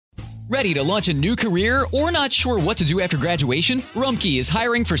Ready to launch a new career or not sure what to do after graduation? Rumpke is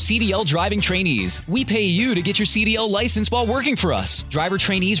hiring for CDL driving trainees. We pay you to get your CDL license while working for us. Driver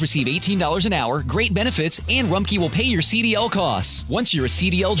trainees receive $18 an hour, great benefits, and Rumpke will pay your CDL costs. Once you're a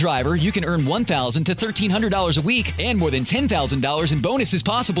CDL driver, you can earn $1,000 to $1,300 a week and more than $10,000 in bonuses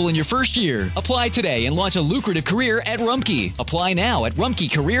possible in your first year. Apply today and launch a lucrative career at Rumpke. Apply now at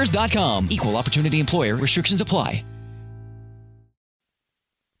rumpkecareers.com. Equal opportunity employer. Restrictions apply.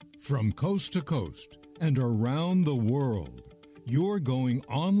 From coast to coast and around the world, you're going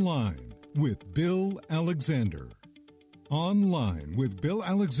online with Bill Alexander. Online with Bill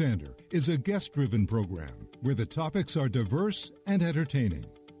Alexander is a guest-driven program where the topics are diverse and entertaining.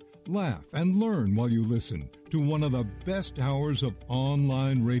 Laugh and learn while you listen to one of the best hours of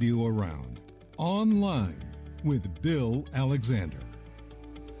online radio around. Online with Bill Alexander.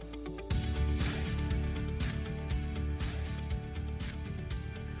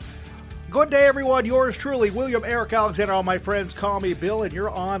 Good day, everyone. Yours truly, William Eric Alexander. All my friends call me Bill, and you're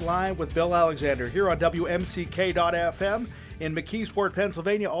online with Bill Alexander here on WMCK.FM in McKeesport,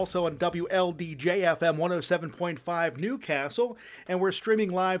 Pennsylvania, also on WLDJ-FM 107.5 Newcastle, and we're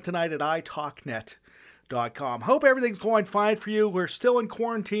streaming live tonight at italknet.com. Hope everything's going fine for you. We're still in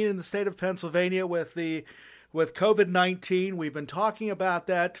quarantine in the state of Pennsylvania with COVID-19. We've been talking about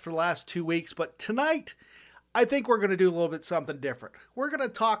that for the last 2 weeks, but tonight I think we're going to do a little bit something different. We're going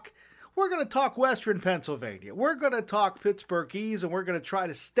to talk Western Pennsylvania. We're going to talk Pittsburghese, and we're going to try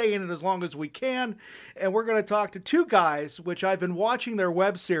to stay in it as long as we can. And we're going to talk to two guys, which I've been watching their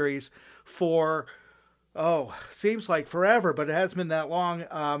web series for, seems like forever, but it hasn't been that long.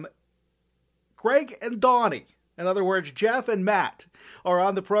 Greg and Donnie, in other words, Jeff and Matt, are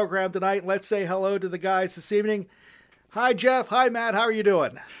on the program tonight. Let's say hello to the guys this evening. Hi, Jeff. Hi, Matt. How are you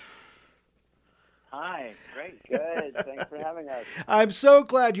doing? Hi, great, good. Thanks for having us. I'm so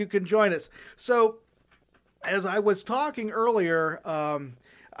glad you can join us. So, as I was talking earlier,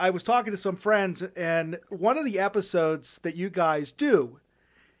 I was talking to some friends, and one of the episodes that you guys do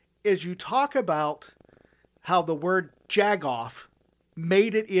is you talk about how the word jagoff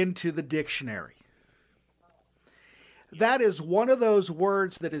made it into the dictionary. That is one of those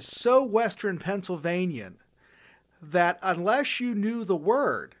words that is so Western Pennsylvanian that unless you knew the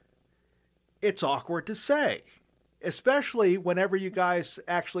word, it's awkward to say, especially whenever you guys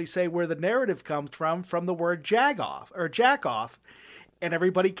actually say where the narrative comes from the word jagoff or jack-off, and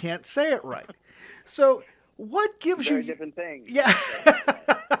everybody can't say it right. So what gives Very you... different things. Yeah.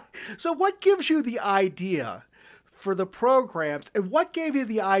 So what gives you the idea for the programs, and what gave you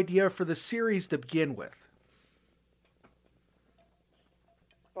the idea for the series to begin with?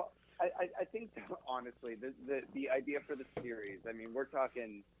 Well, I think, honestly, the idea for the series, I mean, we're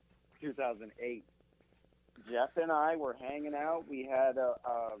talking 2008. Jeff and I were hanging out. We had a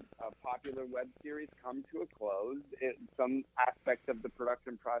popular web series come to a close. Some aspects of the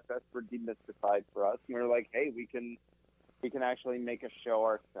production process were demystified for us. And we were like, hey, we can actually make a show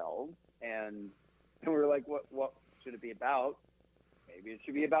ourselves. And we were like, what should it be about? Maybe it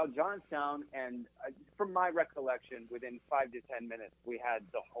should be about Johnstown. And from my recollection, within 5 to 10 minutes, we had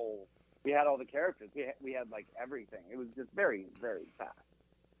all the characters. We had like everything. It was just very, very fast.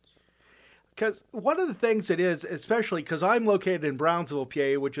 Because one of the things it is, especially because I'm located in Brownsville,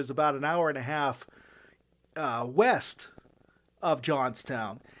 PA, which is about an hour and a half west of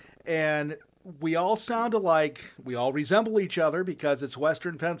Johnstown, and we all sound alike. We all resemble each other because it's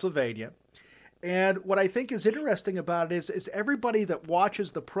Western Pennsylvania. And what I think is interesting about it is everybody that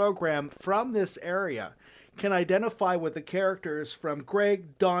watches the program from this area can identify with the characters from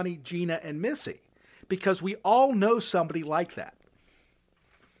Greg, Donnie, Gina, and Missy, because we all know somebody like that.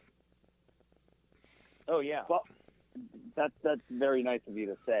 Oh, yeah. Well, that's very nice of you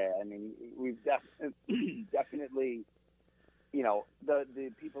to say. I mean, we've definitely, you know,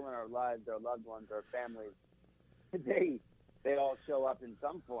 the people in our lives, our loved ones, our families, they all show up in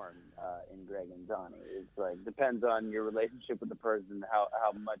some form in Greg and Donnie. It's like, depends on your relationship with the person, how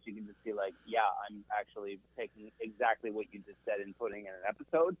much you can just be like, yeah, I'm actually taking exactly what you just said and putting in an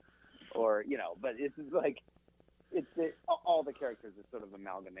episode, or, you know, but it's like, all the characters are sort of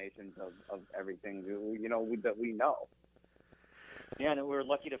amalgamations of everything, you know, that we know. Yeah, and we were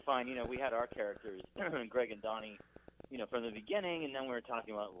lucky to find, you know, we had our characters, Greg and Donnie, you know, from the beginning, and then we were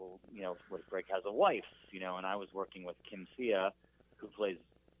talking about, well, you know, what if Greg has a wife, you know, and I was working with Kim Sia, who plays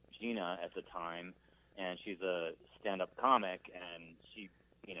Gina at the time, and she's a stand-up comic, and she,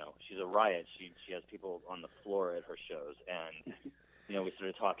 you know, she's a riot. She has people on the floor at her shows, and, you know, we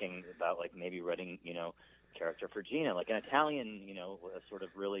started talking about, like, maybe writing, you know, character for Gina, like an Italian, you know, a sort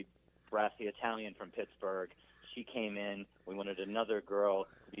of really brassy Italian from Pittsburgh. She came in. We wanted another girl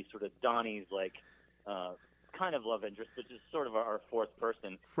be sort of Donnie's like kind of love interest, but just sort of our fourth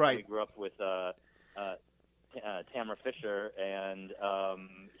person. Right. We grew up with Tamara Fisher, and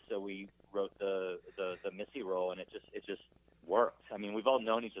so we wrote the Missy role, and it just worked. I mean, we've all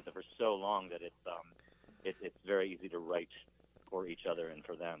known each other for so long that it's very easy to write for each other and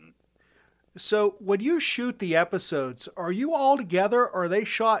for them. So when you shoot the episodes, are you all together, or are they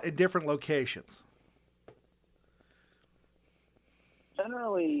shot in different locations?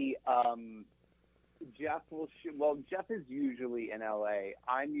 Generally, Jeff will shoot. Well, Jeff is usually in L.A.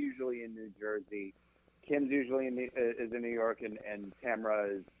 I'm usually in New Jersey. Kim's usually is in New York, and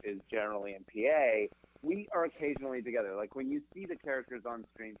Tamara is generally in PA. We are occasionally together. Like when you see the characters on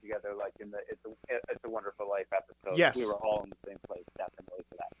screen together, like in the It's a Wonderful Life episode, yes, we were all in the same place, definitely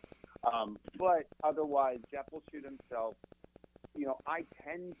for that. But otherwise, Jeff will shoot himself. You know, I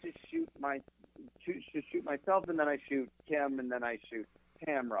tend to shoot myself, and then I shoot Kim, and then I shoot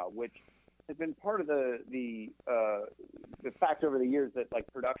Tamara, which has been part of the fact over the years that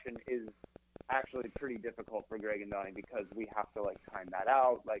like production is actually pretty difficult for Greg and Donnie, because we have to like time that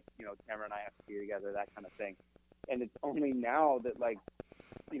out. Like, you know, Tamara and I have to be together, that kind of thing. And it's only now that like,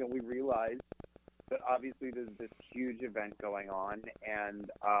 you know, we realize that obviously there's this huge event going on,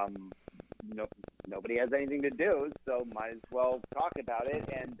 and nobody has anything to do, so might as well talk about it.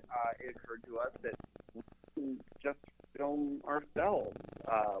 And it occurred to us that we can just film ourselves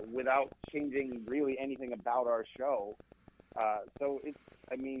without changing really anything about our show. So it's,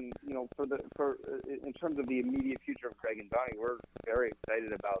 I mean, you know, in terms of the immediate future of Greg and Donnie, we're very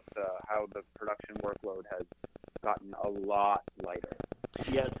excited about how the production workload has gotten a lot lighter.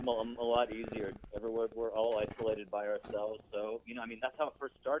 Yeah, it's a lot easier. Everywhere we're all isolated by ourselves. So, you know, I mean, that's how it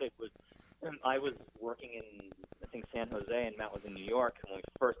first started. Was I was working in, I think, San Jose, and Matt was in New York, and we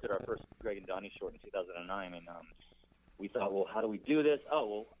first did our first Greg and Donnie short in 2009, and we thought, well, how do we do this? Oh,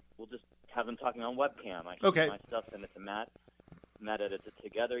 well, we'll just have them talking on webcam. I shoot my stuff, send it to Matt. Matt edits it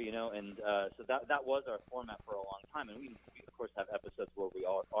together, you know, and so that was our format for a long time. And we of course, have episodes where we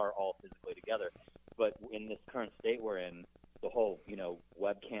are all physically together. But in this current state we're in, the whole, you know,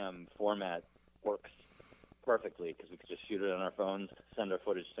 webcam format works perfectly, because we could just shoot it on our phones, send our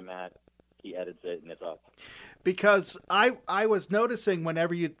footage to Matt, he edits it, and it's up. Because I was noticing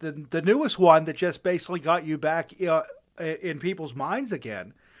whenever the newest one that just basically got you back in people's minds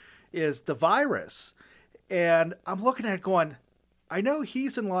again is The Virus. And I'm looking at it going, I know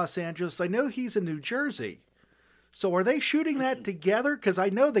he's in Los Angeles. I know he's in New Jersey. So are they shooting that together? Because I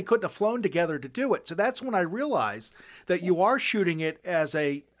know they couldn't have flown together to do it. So that's when I realized that you are shooting it as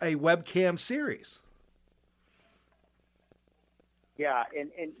a webcam series. Yeah,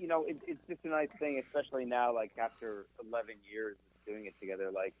 and you know, it's just a nice thing, especially now, like after 11 years of doing it together.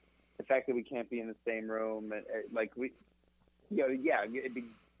 Like the fact that we can't be in the same room, and like we, you know, yeah, it'd be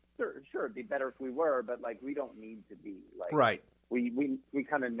sure it'd be better if we were, but like we don't need to be. Like, right. We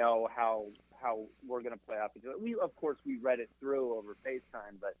kind of know how we're going to play off each other. Of course we read it through over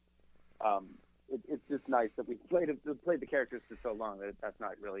FaceTime, but it's just nice that we played the characters for so long that that's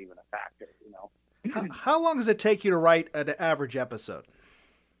not really even a factor, you know. How long does it take you to write an average episode?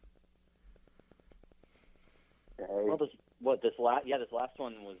 Well, this last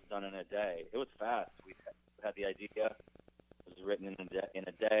one was done in a day. It was fast. We had the idea. It was written in a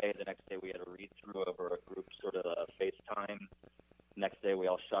day. The next day we had a read through over a group sort of a FaceTime. Next day we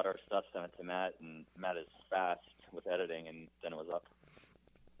all shot our stuff, sent it to Matt, and Matt is fast with editing, and then it was up.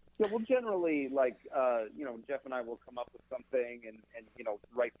 Yeah, well, generally, like, you know, Jeff and I will come up with something and you know,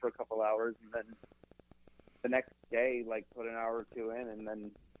 write for a couple hours, and then the next day, like, put an hour or two in, and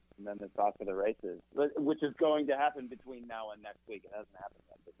then it's off to the races, which is going to happen between now and next week. It hasn't happened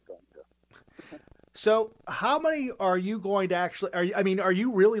yet, but it's going to. So how many are you going to actually, are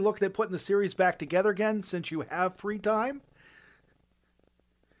you really looking at putting the series back together again since you have free time?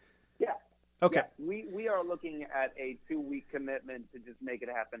 Yeah. Okay. Yeah. We are looking at a 2-week commitment to just make it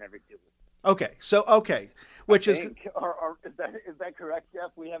happen every 2 weeks. Okay. So, which is that correct,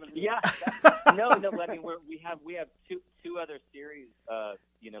 Jeff? We haven't. Yeah. No. I mean, we have two other series,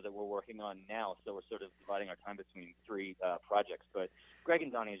 you know, that we're working on now. So we're sort of dividing our time between 3 projects. But Greg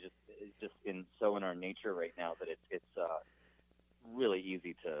and Donnie is just in our nature right now that it's really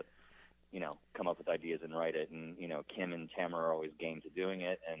easy to, you know, come up with ideas and write it. And you know, Kim and Tamara are always game to doing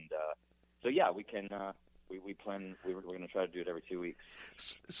it. And so yeah, we can. We plan. We're going to try to do it every 2 weeks.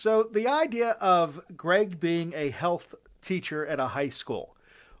 So the idea of Greg being a health teacher at a high school,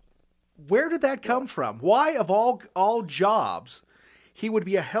 where did that come from? Why, of all jobs, he would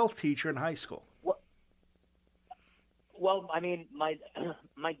be a health teacher in high school? Well, I mean, my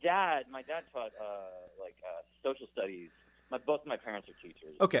dad taught social studies both my parents are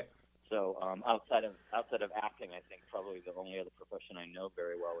teachers. Okay. So outside of acting, I think probably the only other profession I know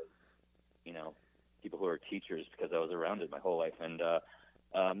very well is, you know, people who are teachers, because I was around it my whole life. And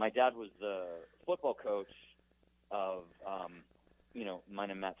my dad was the football coach of, you know,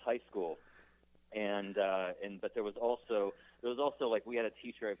 mine and Matt's high school, but there was also like, we had a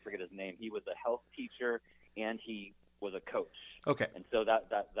teacher, I forget his name. He was a health teacher and he was a coach. Okay. And so that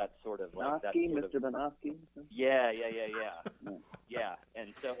sort of like that sort Mr. Benoski. Yeah. Yeah.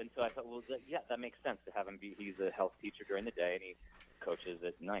 And so I thought, well, that makes sense to have him be. He's a health teacher during the day and he coaches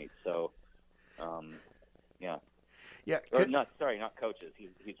at night. So, yeah. Yeah. Or not coaches.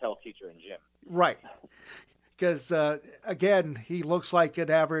 He's health teacher in gym. Right. Because, again, he looks like an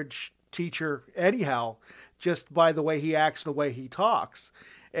average teacher anyhow, just by the way he acts, the way he talks.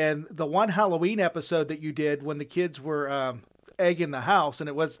 And the one Halloween episode that you did when the kids were egging the house, and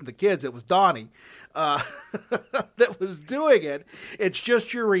it wasn't the kids, it was Donnie that was doing it. It's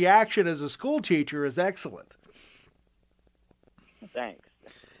just your reaction as a school teacher is excellent. Thanks.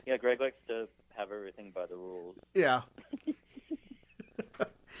 Yeah, Greg likes to have everything by the rules. Yeah.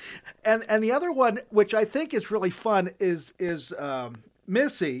 And the other one, which I think is really fun, is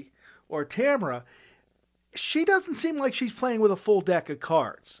Missy or Tamara. She doesn't seem like she's playing with a full deck of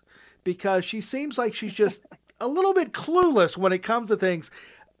cards, because she seems like she's just a little bit clueless when it comes to things.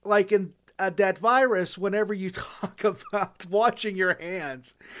 Like in that virus, whenever you talk about washing your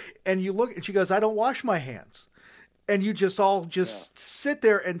hands, and you look, and she goes, "I don't wash my hands." And you just sit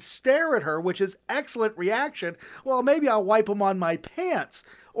there and stare at her, which is excellent reaction. Well, maybe I'll wipe them on my pants.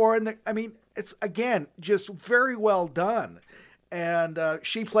 It's, again, just very well done. And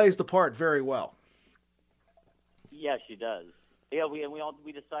she plays the part very well. Yeah, she does. Yeah, we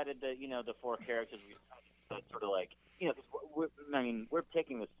decided that, you know, the four characters, we decided to sort of like, you know, 'cause we're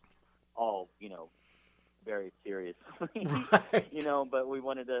taking this all, you know, very seriously, Right. you know, but we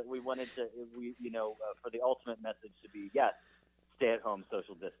wanted to, you know, for the ultimate message to be, yes, stay at home,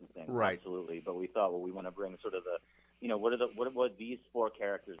 social distancing. Right. Absolutely. But we thought, well, we want to bring sort of the, you know, what were these four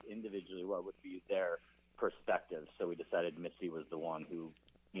characters individually, what would be their perspective? So we decided Missy was the one who,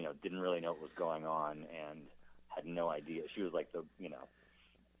 you know, didn't really know what was going on and had no idea. She was like the, you know.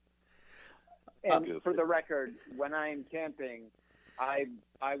 And for the record, when I'm camping, I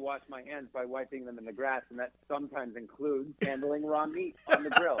wash my hands by wiping them in the grass, and that sometimes includes handling raw meat on the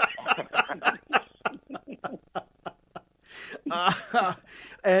grill.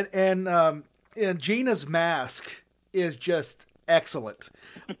 And Gina's mask is just excellent.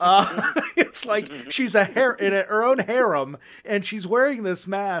 It's like she's in her own harem, and she's wearing this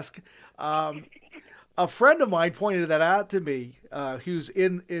mask. A friend of mine pointed that out to me, who's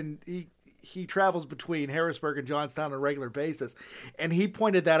he travels between Harrisburg and Johnstown on a regular basis, and he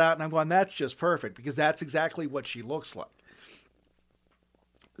pointed that out, and I'm going, that's just perfect, because that's exactly what she looks like.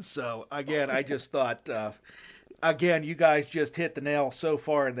 So, again, I just thought, you guys just hit the nail so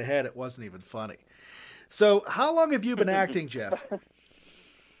far in the head, it wasn't even funny. So, how long have you been acting, Jeff? Since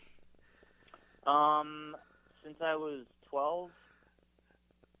I was 12.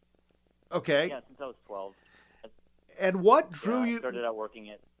 Okay. Yeah, since I was 12. And what drew you? I started out working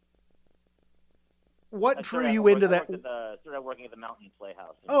at. What drew you into that? Started out working at the Mountain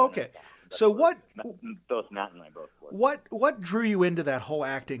Playhouse. Oh, okay. So what? Both Matt and I both worked. What drew you into that whole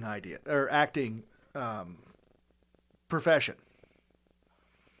acting idea or acting profession?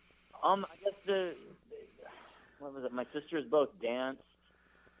 I guess what was it? My sisters both danced,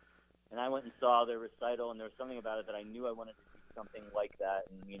 and I went and saw their recital, and there was something about it that I knew I wanted to do something like that,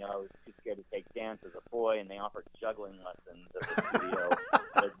 and you know, I was too scared to take dance as a boy, and they offered juggling lessons at the studio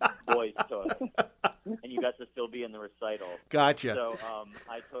that boys took, and you got to still be in the recital. Gotcha. So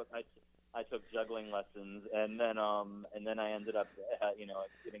I took juggling lessons, and then I ended up you know,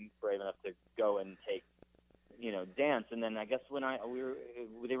 getting brave enough to go and take, you know, dance, and then I guess when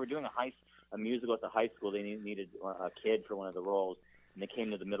they were doing a musical at the high school, they needed a kid for one of the roles. And they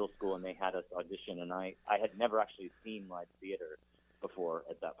came to the middle school and they had us audition, and I had never actually seen live theater before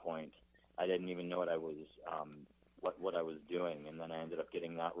at that point. I didn't even know what I was what I was doing, and then I ended up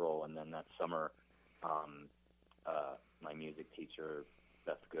getting that role. And then that summer, my music teacher,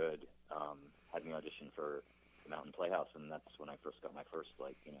 Beth Good, had me audition for the Mountain Playhouse, and that's when I first got my first,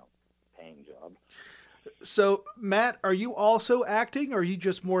 like, you know, paying job. So, Matt, are you also acting, or are you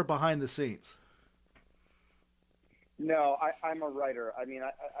just more behind the scenes? No, I'm a writer. I mean,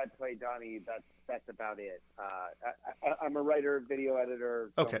 I play Donnie. That's about it. I'm a writer, video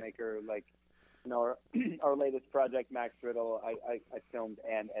editor, filmmaker. Like, you know, our latest project, Max Riddle, I filmed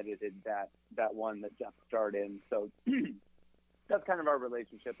and edited that one that Jeff starred in. So that's kind of our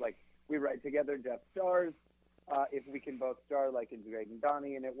relationship. Like, we write together. Jeff stars. If we can both star like in Greg and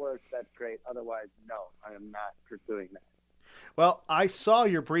Donnie and it works, that's great. Otherwise, no, I am not pursuing that. Well, I saw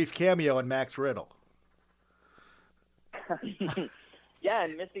your brief cameo in Max Riddle. Yeah,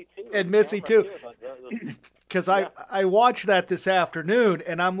 and Missy too. And Missy too. Because I watched that this afternoon,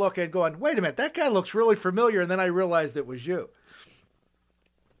 and I'm looking, going, wait a minute, that guy looks really familiar, and then I realized it was you.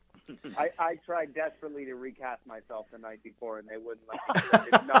 I tried desperately to recast myself the night before, and they wouldn't let me.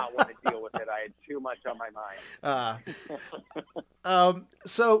 I did not want to deal with it. I had too much on my mind.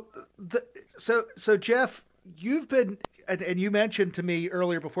 So Jeff, you've been, and you mentioned to me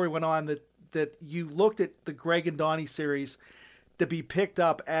earlier before we went on that you looked at the Greg and Donnie series to be picked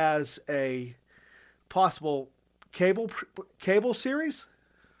up as a possible cable series.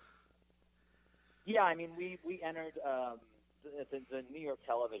 Yeah, I mean, we entered the New York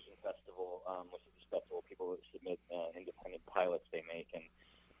Television Festival, which is a festival people submit independent pilots they make, and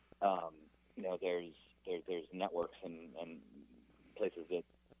there's networks and places that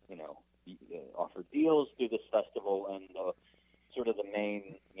offer deals through this festival, and sort of the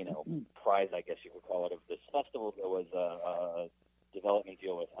main prize, I guess you could call it, of this festival, there was a development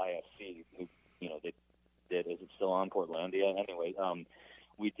deal with IFC, who they did. Is it still on Portlandia? Anyway,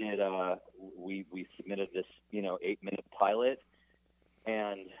 we did. We submitted this 8-minute pilot,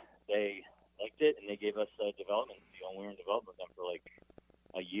 and they liked it, and they gave us a development deal. And we were in development with them for like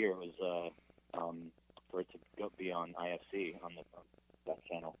a year. It was for it to be on IFC on that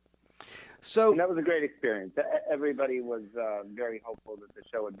channel. So and that was a great experience. Everybody was very hopeful that the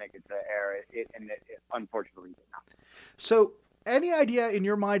show would make it to air, and it unfortunately did not. So, any idea in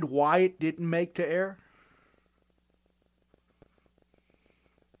your mind why it didn't make to air?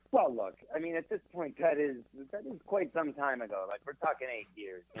 Well, look, I mean, at this point, that is quite some time ago. Like, we're talking 8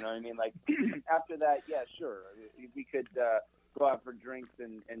 years. You know what I mean? Like, after that, yeah, sure, we could go out for drinks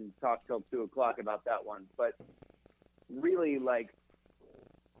and talk till 2 o'clock about that one. But really, like,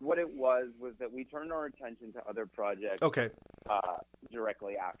 what it was that we turned our attention to other projects. Okay.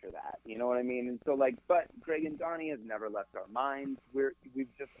 Directly after that, you know what I mean? And so, like, but Greg and Donnie has never left our minds. We've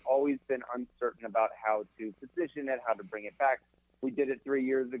just always been uncertain about how to position it, how to bring it back. We did it 3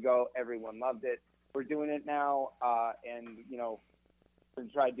 years ago. Everyone loved it. We're doing it now, and we're gonna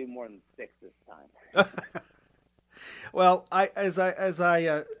try to do more than 6 this time. Well, as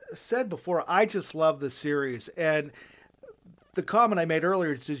I said before, I just love the series, and the comment I made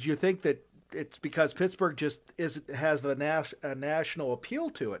earlier is you think that it's because Pittsburgh just has a national appeal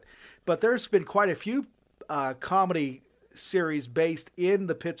to it. But there's been quite a few comedy series based in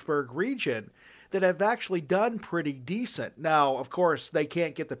the Pittsburgh region that have actually done pretty decent. Now, of course, they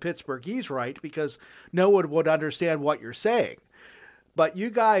can't get the Pittsburghese right because no one would understand what you're saying. But you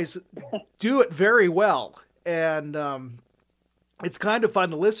guys do it very well. And it's kind of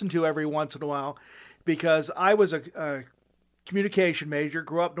fun to listen to every once in a while because I was a communication major,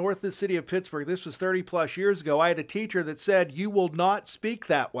 grew up north of the city of Pittsburgh. This was 30 plus years ago. I had a teacher that said, you will not speak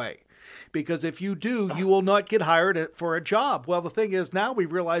that way because if you do, you will not get hired for a job. Well, the thing is now we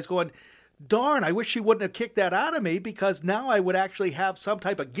realize going, darn, I wish she wouldn't have kicked that out of me because now I would actually have some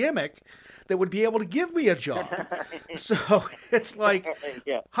type of gimmick that would be able to give me a job. So it's like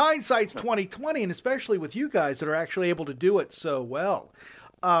hindsight's 20/20, and especially with you guys that are actually able to do it so well.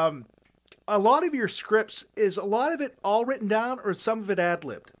 A lot of your scripts, is a lot of it all written down or some of it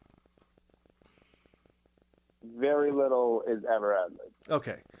ad-libbed? Very little is ever ad-libbed.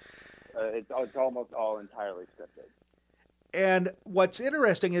 Okay. It's almost all entirely scripted. And what's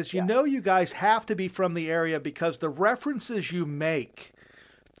interesting is you guys have to be from the area because the references you make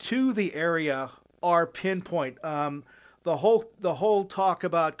to the area are pinpoint. The whole talk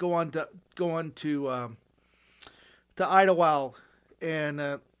about going to Idlewild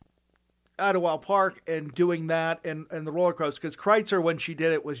and Idlewild Park and doing that and the roller coaster, because Kreitzer, when she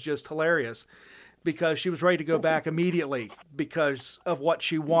did it, was just hilarious because she was ready to go back immediately because of what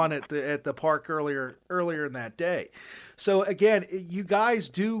she won at the park earlier in that day. So again, you guys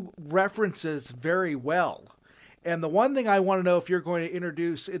do references very well. And the one thing I want to know if you're going to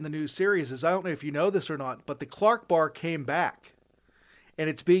introduce in the new series is, I don't know if you know this or not, but the Clark Bar came back. And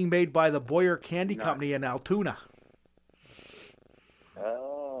it's being made by the Boyer Candy Company in Altoona.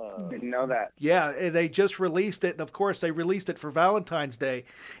 Oh, didn't know that. Yeah, they just released it. And of course, they released it for Valentine's Day.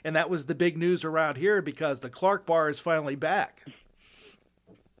 And that was the big news around here because the Clark Bar is finally back.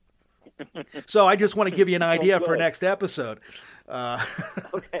 So I just want to give you an idea for next episode.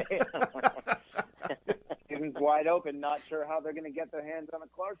 Okay. It's wide open. Not sure how they're going to get their hands on a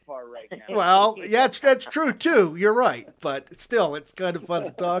Clark Bar right now. Well, yeah, that's true too. You're right, but still, it's kind of fun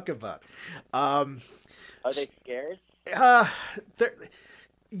to talk about. Are they scarce?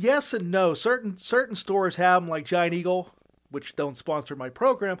 yes and no. Certain stores have them, like Giant Eagle, which don't sponsor my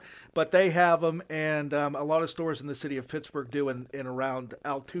program, but they have them, and a lot of stores in the city of Pittsburgh do, and around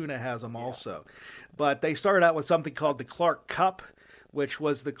Altoona has them also. But they started out with something called the Clark Cup, which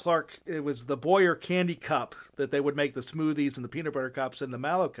was it was the Boyer candy cup that they would make the smoothies and the peanut butter cups and the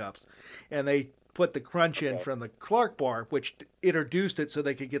Mallow cups, and they put the crunch in from the Clark bar, which introduced it so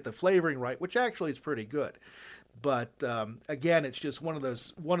they could get the flavoring right, which actually is pretty good. But again, it's just one of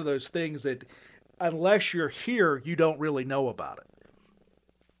those things that unless you're here, you don't really know about it.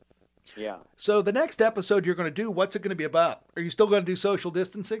 Yeah. So the next episode you're going to do, what's it going to be about? Are you still going to do social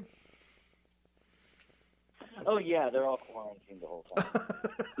distancing? Oh yeah, they're all quarantined the whole time.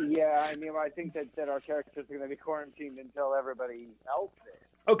 Yeah, I mean, I think that our characters are going to be quarantined until everybody else is.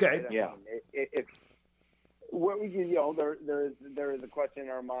 Okay. Yeah. I mean, if there is a question in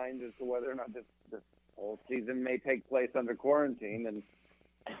our minds as to whether or not this whole season may take place under quarantine, and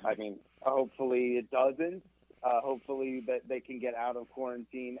I mean, hopefully it doesn't. Hopefully that they can get out of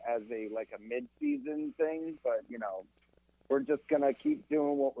quarantine as a mid-season thing. But we're just gonna keep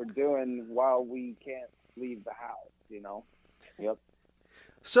doing what we're doing while we can't leave the house. Yep.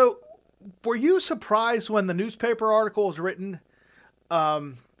 So, were you surprised when the newspaper article was written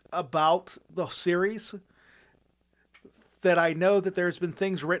about the series? That I know that there's been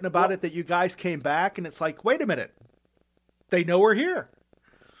things written about it that you guys came back and it's like, wait a minute, they know we're here.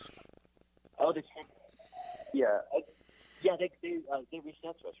 Oh, Yeah. yeah, they reached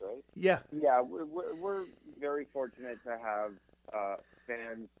out to us, right? Yeah. Yeah, we're very fortunate to have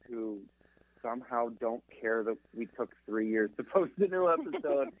fans who somehow don't care that we took 3 years to post a new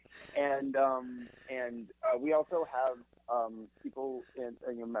episode, and we also have people and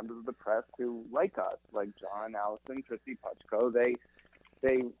members of the press who like us, like John, Allison, Christy Puchko.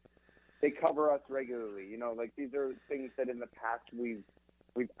 They cover us regularly. These are things that in the past we've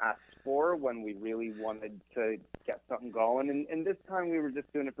asked for when we really wanted to get something going, and this time we were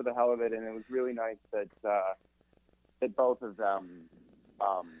just doing it for the hell of it, and it was really nice that both of them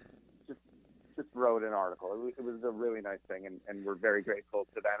just wrote an article. It was a really nice thing, and we're very grateful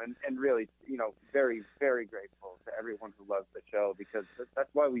to them, and really, very, very grateful to everyone who loves the show, because that's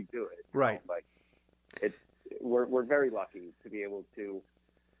why we do it. Right. We're very lucky to be able to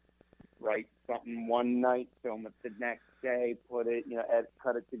write something one night, film it the next day, put it,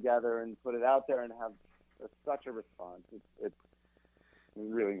 cut it together and put it out there and have such a response. It's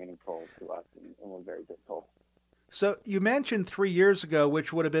really meaningful to us, and we're very grateful. So you mentioned 3 years ago,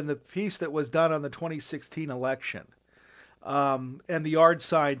 which would have been the piece that was done on the 2016 election, and the yard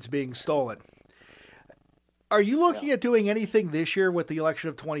signs being stolen. Are you looking at doing anything this year with the election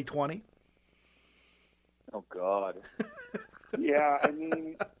of 2020? Oh God. Yeah, I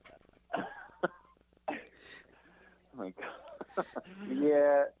mean, Oh my God.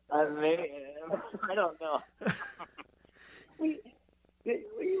 yeah, I don't know.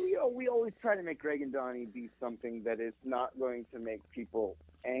 We always try to make Greg and Donnie be something that is not going to make people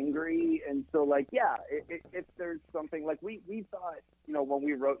angry, and so if there's something we thought, when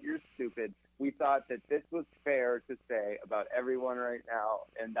we wrote You're Stupid, we thought that this was fair to say about everyone right now,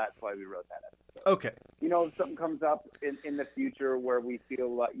 and that's why we wrote that episode. Okay. If something comes up in the future where we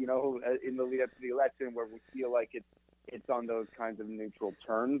feel like, in the lead up to the election, where we feel like it's on those kinds of neutral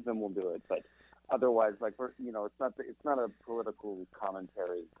terms, then we'll do it. But otherwise, it's not a political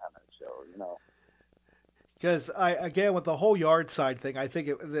commentary kind of show, Because again, with the whole yard side thing, I think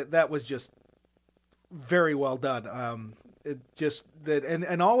that was just very well done. It just that,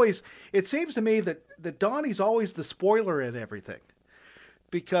 and always, it seems to me that Donnie's always the spoiler in everything,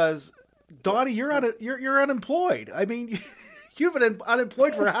 because Donnie, you're unemployed. I mean, you've been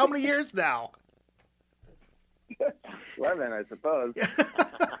unemployed for how many years now? 11, I suppose.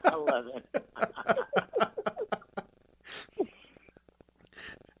 11.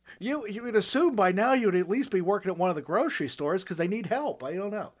 You would assume by now you would at least be working at one of the grocery stores because they need help. I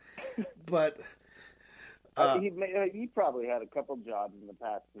don't know, but he probably had a couple jobs in the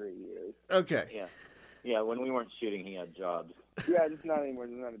past 3 years. Okay. Yeah. When we weren't shooting, he had jobs. Yeah, just not anymore.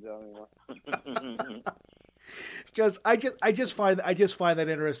 Just not a job anymore. Because I just find that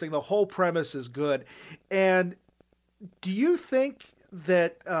interesting. The whole premise is good, and do you think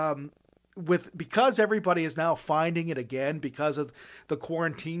that because everybody is now finding it again because of the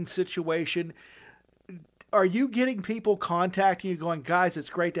quarantine situation, are you getting people contacting you going, guys, it's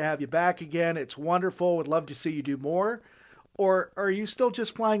great to have you back again. It's wonderful. Would love to see you do more. Or are you still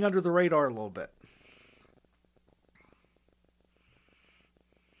just flying under the radar a little bit?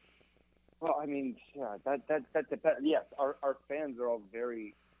 Well, I mean, yeah, that depends. Yes, our fans are all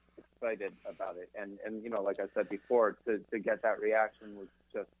very excited about it. And like I said before, to get that reaction was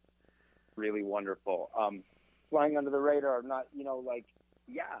just really wonderful. Flying under the radar, not,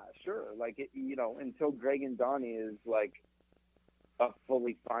 yeah, sure. Until Greg and Donnie is like a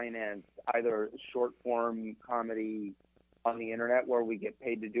fully financed, either short form comedy on the internet where we get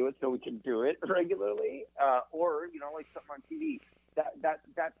paid to do it so we can do it regularly, or, something on TV.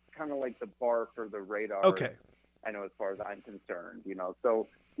 That's kind of like the bar for the radar. Okay. I know, as far as I'm concerned, so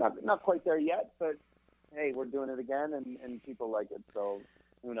not quite there yet, but hey, we're doing it again and people like it. So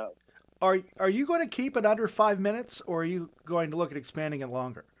who knows? Are you going to keep it under 5 minutes, or are you going to look at expanding it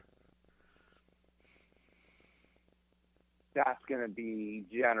longer? That's going to be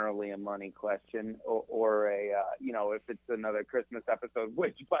generally a money question, or a if it's another Christmas episode.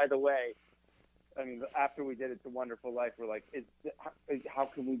 Which, by the way, I mean, after we did It's a Wonderful Life, we're like, how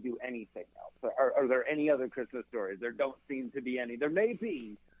can we do anything else? Are there any other Christmas stories? There don't seem to be any. There may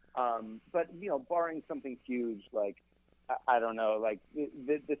be, but barring something huge, like I don't know, like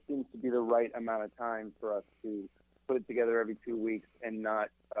this seems to be the right amount of time for us to put it together every 2 weeks and not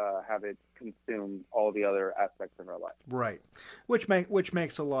have it consume all the other aspects of our life. Right, which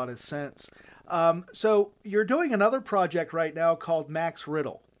makes a lot of sense. So you're doing another project right now called Max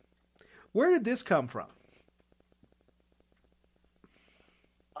Riddle. Where did this come from?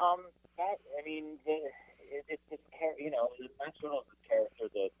 It's this character. Max Riddle is a character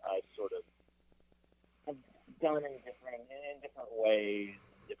that I sort of have done in different ways,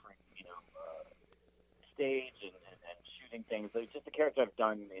 different stage and shooting things. It's just a character I've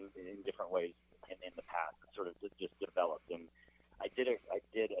done in different ways in the past. Sort of just developed, and I did a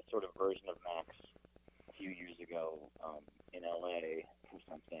sort of version of Max a few years ago in LA for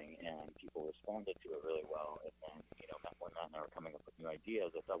something, and people responded to it really well. And then when Matt and I were coming up with new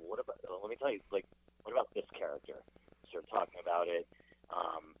ideas, I thought, well, let me tell you, what about this character? Started talking about it.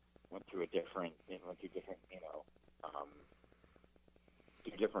 Went through different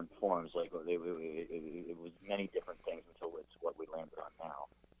different forms. Like it was many different things until it's what we landed on now.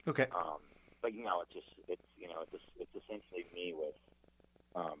 Okay. But it's essentially me with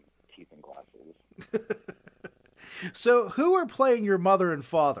teeth and glasses. So who are playing your mother and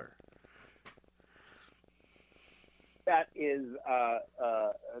father? That is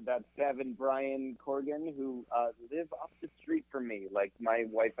that's Bev and Brian Corgan, who live up the street from me. Like, my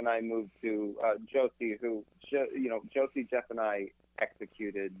wife and I moved to Josie, who Josie, Jeff, and I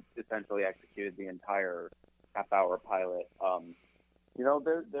essentially executed the entire half-hour pilot.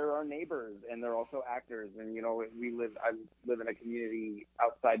 They're our neighbors, and they're also actors. And I live in a community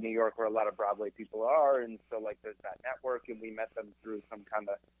outside New York where a lot of Broadway people are, and so there's that network, and we met them through some kind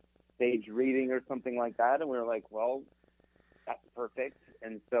of stage reading or something like that, and we were like, well, that's perfect.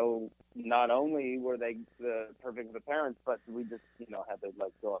 And so not only were they perfect for the parents, but we just had to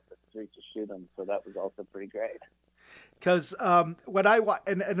go up the street to shoot them, so that was also pretty great. Because when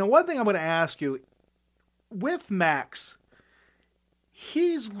and the one thing I'm going to ask you, with Max,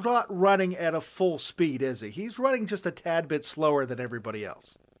 he's not running at a full speed, is he? He's running just a tad bit slower than everybody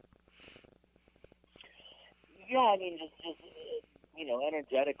else. Yeah, I mean, just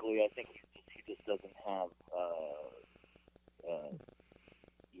energetically, I think he just doesn't have,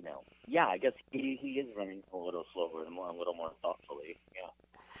 yeah, I guess he is running a little slower and a little more thoughtfully, yeah.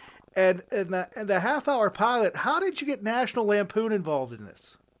 And the half-hour pilot, how did you get National Lampoon involved in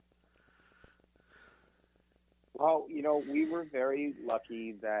this? Well, we were very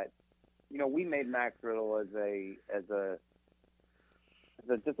lucky that, we made Max Riddle as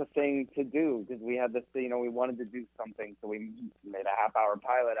just a thing to do, because we had this, we wanted to do something, so we made a half-hour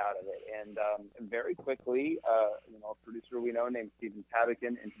pilot out of it. And very quickly, a producer we know named Stephen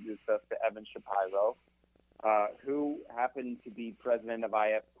Tabakin introduced us to Evan Shapiro, who happened to be president of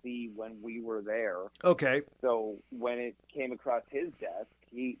IFC when we were there. Okay. So when it came across his desk,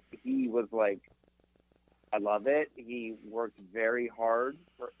 he was like, I love it. He worked very hard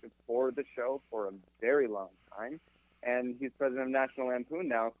for the show for a very long time. And he's president of National Lampoon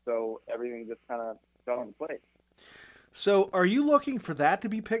now, so everything just kind of fell into place. So are you looking for that to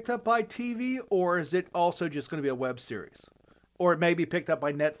be picked up by TV, or is it also just going to be a web series? Or it may be picked up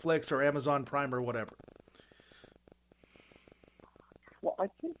by Netflix or Amazon Prime or whatever? Well, I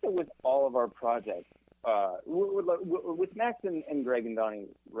think that with all of our projects, with Max and Greg and Donnie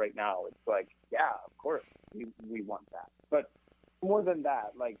right now, it's like, yeah, of course, we want that. But more than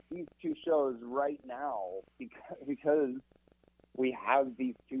that, these two shows right now, because we have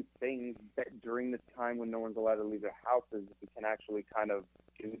these two things that during this time when no one's allowed to leave their houses, we can actually kind of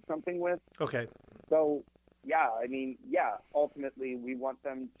do something with. Okay. So, yeah, ultimately we want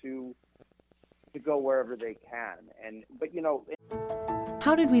them to go wherever they can. But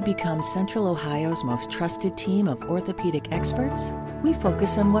How did we become Central Ohio's most trusted team of orthopedic experts? We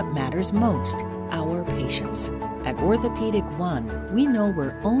focus on what matters most, our patients. At Orthopedic One, we know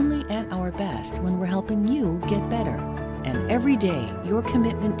we're only at our best when we're helping you get better. And every day, your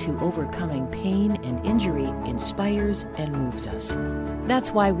commitment to overcoming pain and injury inspires and moves us. That's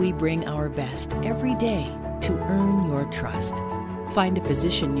why we bring our best every day to earn your trust. Find a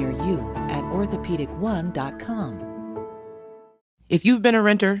physician near you at orthopedic1.com. If you've been a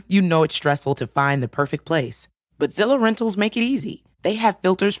renter, you know it's stressful to find the perfect place. But Zillow Rentals make it easy. They have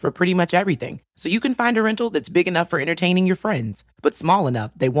filters for pretty much everything, so you can find a rental that's big enough for entertaining your friends, but small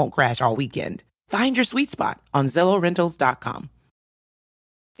enough they won't crash all weekend. Find your sweet spot on ZillowRentals.com.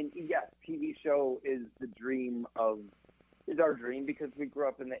 And yes, TV show is our dream because we grew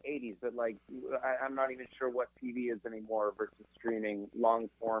up in the 80s, but I'm not even sure what TV is anymore versus streaming, long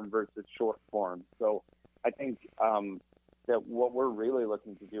form versus short form. So I think that what we're really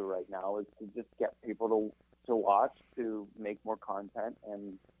looking to do right now is to just get people to watch, to make more content,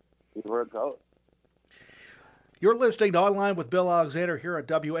 and see where it goes. You're listening to Online with Bill Alexander here at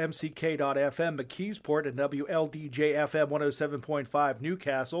WMCK.FM, McKeesport, and WLDJ-FM 107.5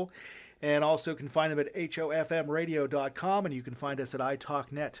 Newcastle. And also can find them at HOFMradio.com, and you can find us at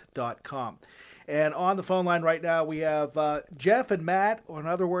italknet.com. And on the phone line right now, we have Jeff and Matt, or in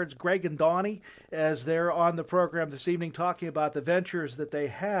other words, Greg and Donnie, as they're on the program this evening talking about the ventures that they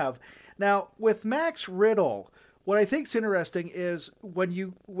have. Now, with Max Riddle, what I think is interesting is when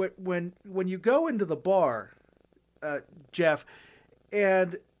you go into the bar, Jeff,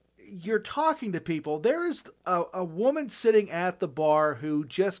 and you're talking to people, there's a woman sitting at the bar who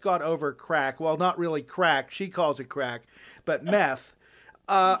just got over crack. Well, not really crack. She calls it crack, but meth.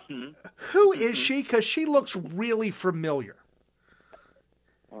 Who is she? Because she looks really familiar.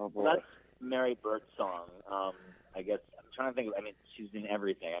 Oh, boy. That's Mary Birdsong. I guess I'm trying to think. She's in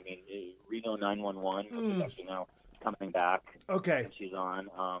everything. Reno 911, which is actually now coming back. Okay. And she's on.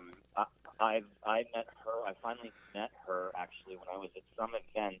 I met her. I finally met her actually when I was at some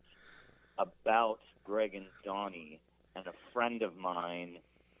event about Greg and Donnie, and a friend of mine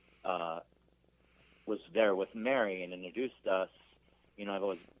was there with Mary and introduced us. I've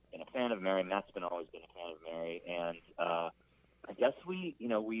always been a fan of Mary. Matt's always been a fan of Mary, and I guess we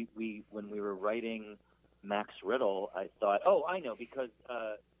when we were writing Max Riddle, I thought, oh, I know, because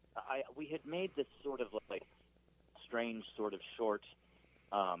we had made this sort of strange sort of short.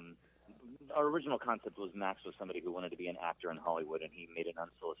 Our original concept was Max was somebody who wanted to be an actor in Hollywood, and he made an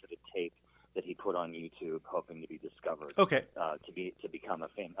unsolicited tape that he put on YouTube, hoping to be discovered. Okay. To become a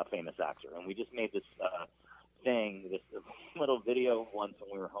famous actor, and we just made this this little video once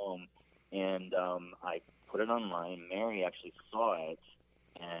when we were home, and I put it online. Mary actually saw it,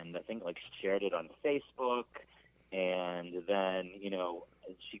 and I think shared it on Facebook, and then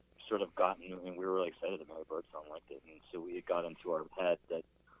she sort of gotten, and we were really excited that Mary Birdsong liked it, and so we got into our head that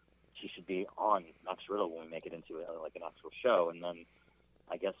she should be on Max Riddle when we make it into an actual show. And then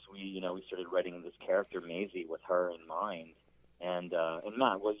I guess we started writing this character Maisie with her in mind. And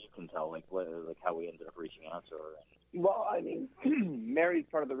Matt, you can tell how we ended up reaching out to her. Well, Mary's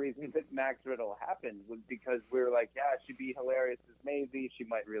part of the reason that Max Riddle happened was because we were like, yeah, she'd be hilarious as Maisie. She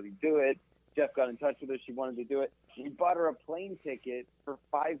might really do it. Jeff got in touch with her. She wanted to do it. We bought her a plane ticket for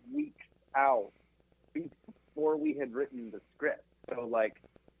 5 weeks out before we had written the script. So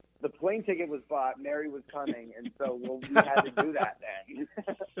the plane ticket was bought, Mary was coming, and so we had to do that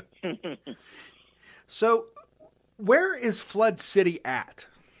then. So, where is Flood City at?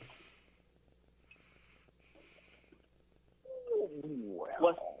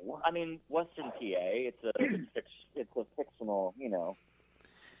 Western PA. It's a fictional,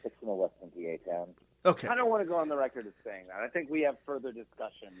 fictional Western PA town. Okay. I don't want to go on the record as saying that. I think we have further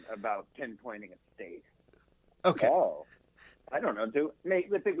discussion about pinpointing a state. Okay. Oh. I don't know.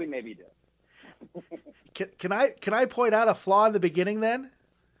 I think we maybe do. Can I point out a flaw in the beginning then?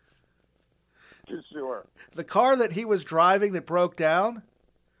 Sure. The car that he was driving that broke down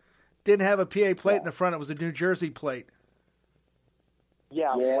didn't have a PA plate in the front. It was a New Jersey plate.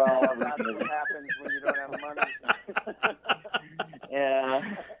 Yeah, well, that's what happens when you don't have money.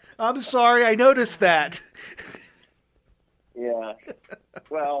 Yeah. I'm sorry, I noticed that. Yeah.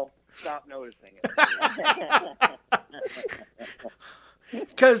 Well, stop noticing it.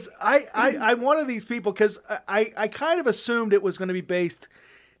 Because I'm one of these people, because I kind of assumed it was going to be based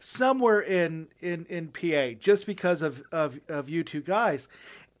somewhere in PA just because of you two guys.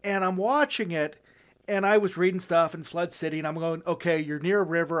 And I'm watching it, and I was reading stuff in Flood City, and I'm going, okay, you're near a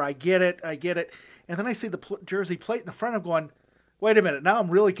river, I get it. And then I see the Jersey plate in the front, I'm going, wait a minute, now I'm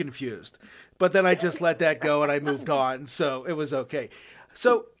really confused. But then I just let that go, and I moved on, so it was okay.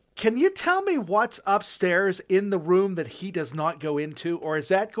 So can you tell me what's upstairs in the room that he does not go into, or is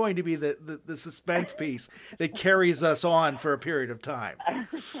that going to be the suspense piece that carries us on for a period of time?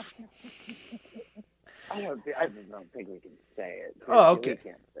 I don't think we can say it. Oh, okay.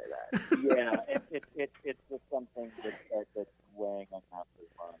 We can't say that. Yeah, it's just something that's weighing on Max's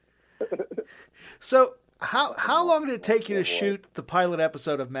mind. So how long did it take you to shoot the pilot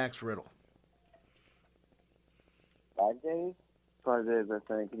episode of Max Riddle? 5 days? 5 days, I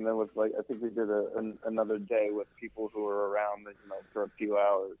think, and then with I think we did another day with people who were around, for a few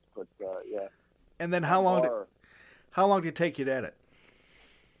hours. But yeah. And then how long did it take you to edit?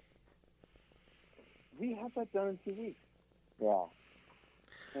 We had that done in 2 weeks. Yeah.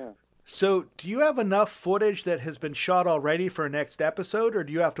 So do you have enough footage that has been shot already for a next episode, or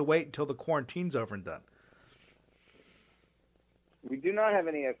do you have to wait until the quarantine's over and done? We do not have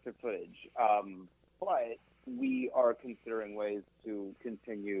any extra footage, but we are considering ways to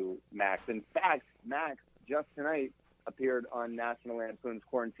continue Max. In fact, Max just tonight appeared on National Lampoon's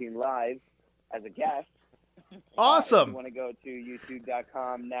Quarantine Live as a guest. Awesome. If you want to go to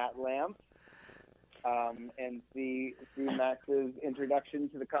youtube.com/natlamp and see Max's introduction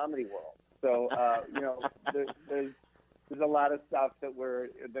to the comedy world. So there's a lot of stuff that we're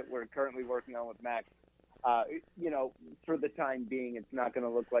currently working on with Max. For the time being, it's not going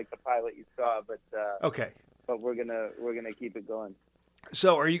to look like the pilot you saw, but okay. But we're gonna keep it going.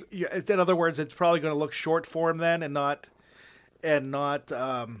 So are you? In other words, it's probably going to look short form then, and not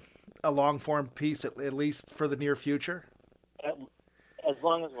a long form piece at least for the near future. As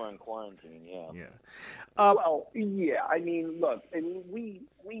long as we're in quarantine, yeah. Yeah. Well, yeah. I mean, look. I mean, we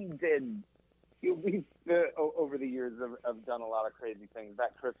did. We've over the years have done a lot of crazy things.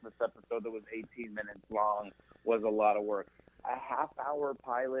 That Christmas episode that was 18 minutes long was a lot of work. A half-hour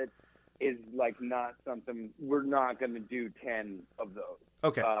pilot is not something we're not going to do 10 of those.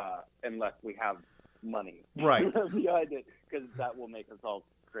 Okay. Unless we have money. Right. Behind it, because that will make us all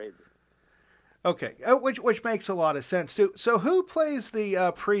crazy. Okay. Which makes a lot of sense. So who plays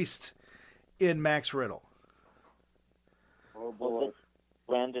the priest in Max Riddle? Oh boy. Well,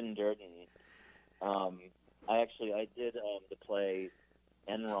 Brandon Durden. I did the play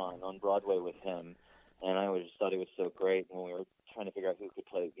Enron on Broadway with him, and I just thought it was so great. When we were trying to figure out who could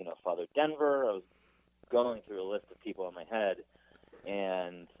play, Father Denver, I was going through a list of people in my head,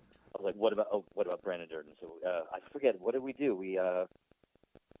 and I was like, what about Brandon Durden? So I forget, what did we do?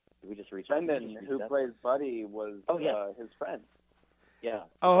 Did we just reach Brendan, who plays Buddy, was his friend. Yeah.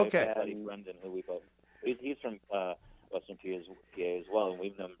 Oh, okay. Buddy Brendan, who we both. He's from Western PA as well, and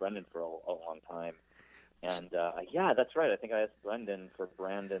we've known Brendan for a long time. And that's right. I think I asked Brendan for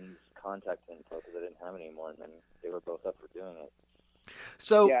Brandon's contact info because I didn't have any more, and then they were both up for doing it.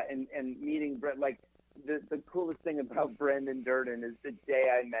 So yeah, and meeting Brett, the coolest thing about Brandon Durden is the day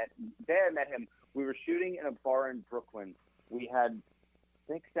I met him. We were shooting in a bar in Brooklyn. We had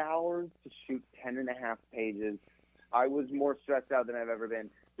 6 hours to shoot 10.5 pages. I was more stressed out than I've ever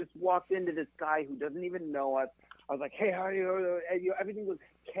been. Just walked into this guy who doesn't even know us. I was like, "Hey, how are you?" And, everything was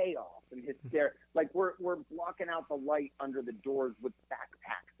chaos and hysterical. We're blocking out the light under the doors with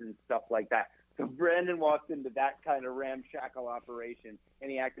backpacks and stuff like that. So Brandon walked into that kind of ramshackle operation,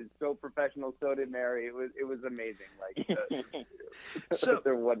 and he acted so professional. So did Mary. It was amazing. So,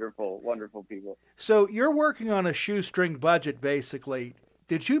 they're wonderful, wonderful people. So you're working on a shoestring budget, basically.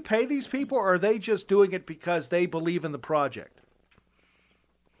 Did you pay these people, or are they just doing it because they believe in the project?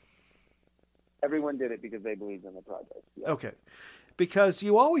 Everyone did it because they believed in the project. Yeah. Okay. Because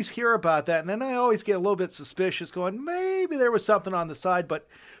you always hear about that, and then I always get a little bit suspicious going, maybe there was something on the side, but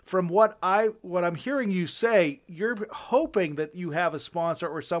from what I'm hearing you say, you're hoping that you have a sponsor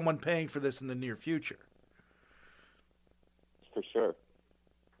or someone paying for this in the near future. For sure.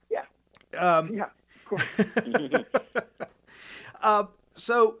 Yeah. Yeah, of course.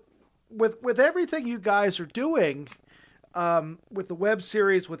 So with everything you guys are doing, with the web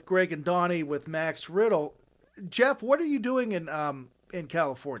series, with Greg and Donnie, with Max Riddle, Jeff, what are you doing in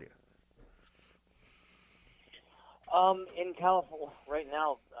California? In California right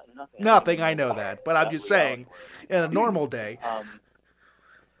now, nothing. Nothing, I know that, but I'm just saying, in a normal day.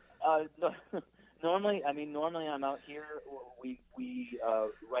 Normally I'm out here. We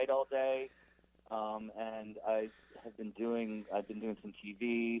write all day, and I've been doing some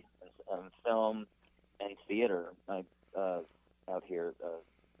TV and film and theater out here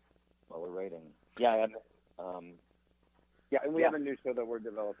while we're writing. Yeah, and we have a new show that we're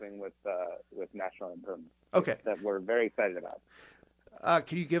developing with National Lampoon. Okay. That we're very excited about.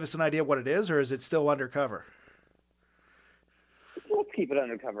 Can you give us an idea what it is, or is it still undercover? It's keep it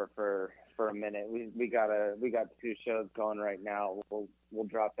undercover for a minute. We got 2 shows going right now. We'll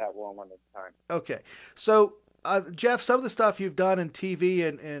drop that one at a time. Okay. So, Jeff, some of the stuff you've done in TV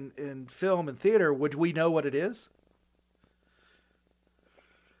and film and theater, would we know what it is?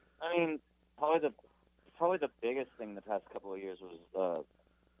 I mean, probably the biggest thing the past couple of years was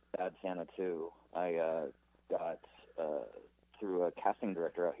Bad Santa 2. I got through a casting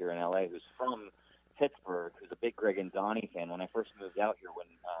director out here in LA who's from Pittsburgh, who's a big Greg and Donnie fan. When I first moved out here, when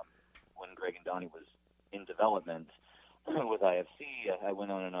Greg and Donnie was in development with IFC, I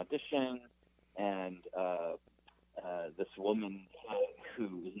went on an audition, and this woman who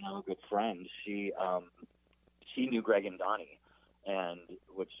is now a good friend, she knew Greg and Donnie, and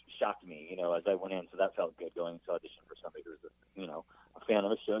which shocked me, as I went in. So that felt good, going to audition for somebody who's a fan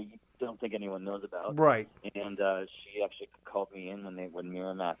of a show you don't think anyone knows about. Right. And she actually called me in when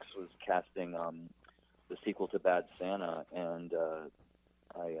Miramax was casting the sequel to Bad Santa, and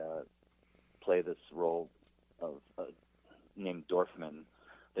I play this role of named Dorfman.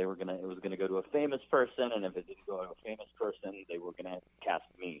 It was gonna go to a famous person, and if it didn't go to a famous person, they were gonna cast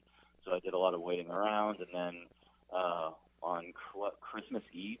me. So I did a lot of waiting around, and then on Christmas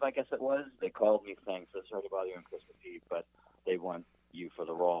Eve, I guess it was, they called me saying, "So sorry to bother you on Christmas Eve, but they want you for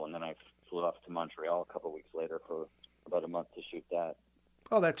the role." And then I flew off to Montreal a couple weeks later for about a month to shoot that.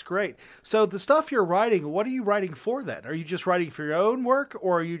 Oh, that's great. So the stuff you're writing, what are you writing for then? Are you just writing for your own work,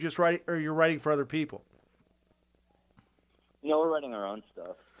 or are you just you're writing for other people? We're writing our own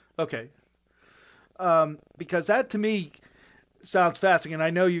stuff. Okay. Because that to me sounds fascinating. And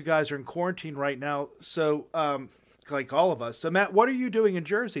I know you guys are in quarantine right now, so like all of us. So Matt, what are you doing in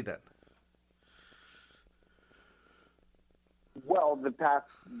Jersey then? Well, the past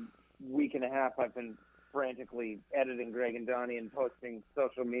week and a half, I've been frantically editing Greg and Donnie and posting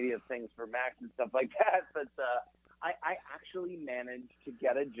social media things for Max and stuff like that. But I actually managed to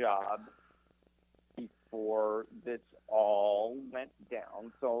get a job before this all went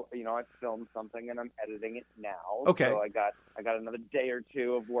down. So, I filmed something and I'm editing it now. Okay. So I got another day or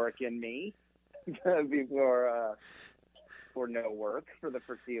two of work in me before for no work for the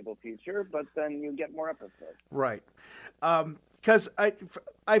foreseeable future, but then you get more episodes. Right. Because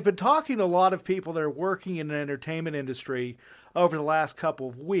I've been talking to a lot of people that are working in the entertainment industry over the last couple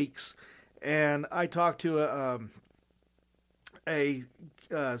of weeks, and I talked to a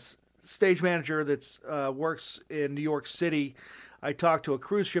stage manager that's works in New York City. I talked to a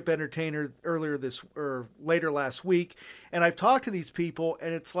cruise ship entertainer later last week, and I've talked to these people,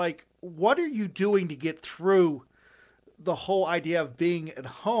 and it's like, what are you doing to get through the whole idea of being at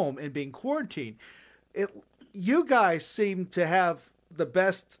home and being quarantined? You guys seem to have the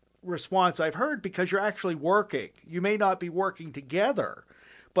best response I've heard because you're actually working. You may not be working together,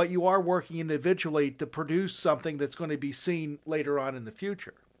 but you are working individually to produce something that's going to be seen later on in the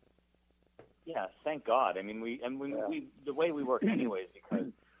future. Yeah, thank God. I mean, we the way we work anyways,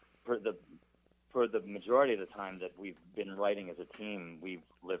 because for the majority of the time that we've been writing as a team, we've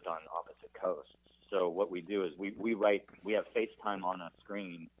lived on opposite coasts. So what we do is we write. We have FaceTime on a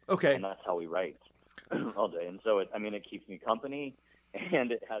screen, okay, and that's how we write all day. And so it keeps me company,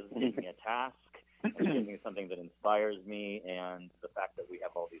 and it has gives me a task, and it gives me something that inspires me. And the fact that we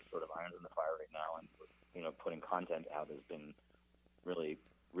have all these sort of irons in the fire right now, and putting content out has been really,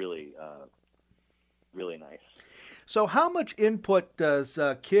 really, really nice. So how much input does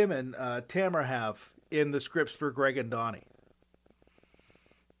Kim and Tamara have in the scripts for Greg and Donnie?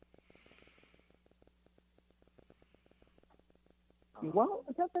 Well,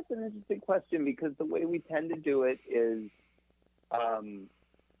 I guess that's an interesting question, because the way we tend to do it is,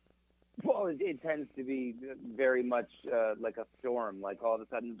 it tends to be very much like a storm. Like all of a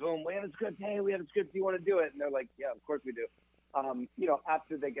sudden, boom, we have a script. Hey, we have a script. Do you want to do it? And they're like, yeah, of course we do.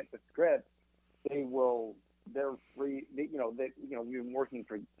 After they get the script, they're free. We've been working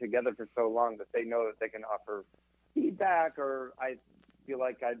together for so long that they know that they can offer feedback, or I feel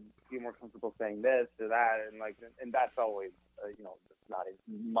like I'd feel more comfortable saying this or that, and that's always it's not as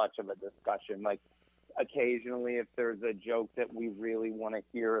much of a discussion. Like occasionally, if there's a joke that we really want to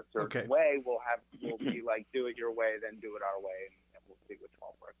hear a certain way, we'll be like, do it your way, then do it our way, and we'll see which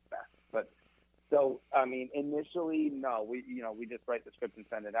one works best. But so initially, no, we just write the script and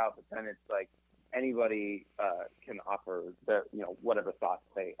send it out. But then it's like anybody can offer their whatever thoughts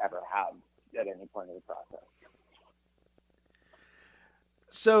they ever have at any point in the process.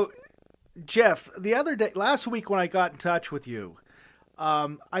 So, Jeff, last week when I got in touch with you,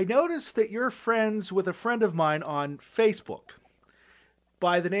 I noticed that you're friends with a friend of mine on Facebook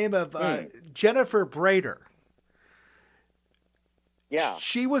by the name of Jennifer Brader. Yeah.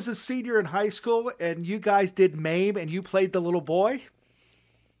 She was a senior in high school, and you guys did MAME, and you played the little boy?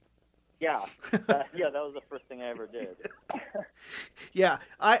 Yeah, that was the first thing I ever did. Yeah,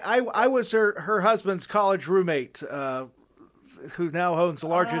 I was her husband's college roommate, who now owns the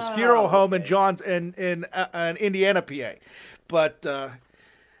largest funeral home in Indiana, PA. But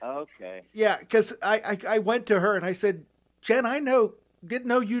okay, yeah, because I went to her and I said, Jen, didn't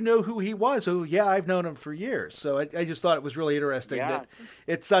know you know who he was. Oh, yeah, I've known him for years. So I just thought it was really interesting that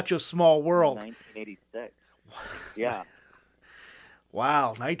it's such a small world. 1986. Yeah. Wow,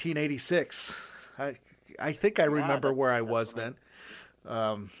 1986. I think I remember where I was then.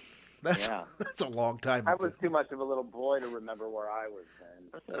 That's a long time ago. I was too much of a little boy to remember where I was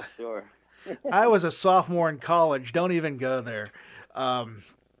then. Sure. I was a sophomore in college. Don't even go there.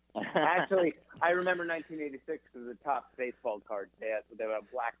 Actually, I remember 1986 was the top baseball card. They had a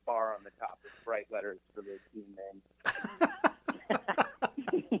black bar on the top with bright letters for the team name.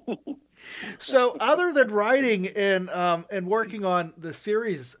 So, other than writing and working on the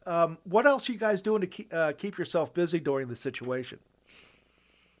series, what else are you guys doing to keep yourself busy during the situation?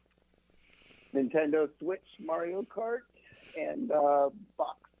 Nintendo Switch, Mario Kart, and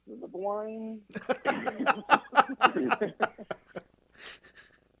boxes of wine.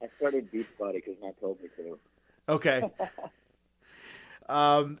 I started Beachbody because Matt told me to. Okay.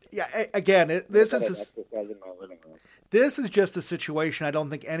 Again, this is exercise in my living room. This is just a situation I don't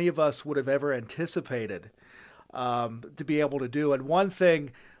think any of us would have ever anticipated to be able to do. And one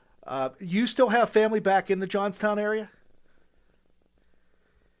thing, you still have family back in the Johnstown area?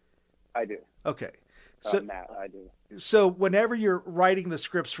 I do. Okay. So, Matt, I do. So whenever you're writing the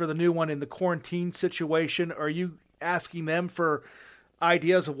scripts for the new one in the quarantine situation, are you asking them for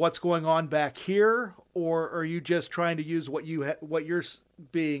ideas of what's going on back here, or are you just trying to use what you're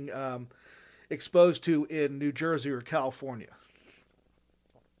being exposed to in New Jersey or California?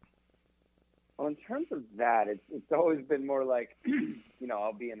 Well, in terms of that, it's always been more like,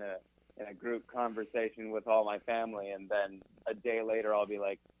 I'll be in a group conversation with all my family, and then a day later I'll be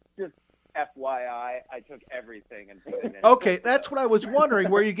like, just FYI, I took everything and put it in. Okay, that's what I was wondering,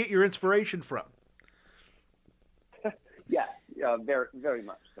 where you get your inspiration from. Yeah, very, very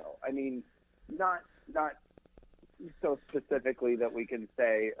much so. I mean, not so specifically that we can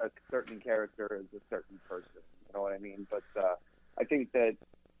say a certain character is a certain person. You know what I mean? But I think that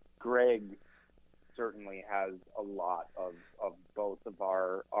Greg certainly has a lot of both of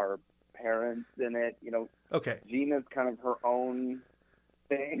our parents in it. Okay. Gina's kind of her own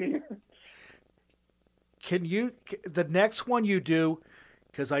thing. The next one you do,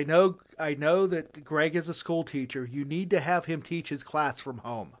 because I know that Greg is a school teacher, you need to have him teach his class from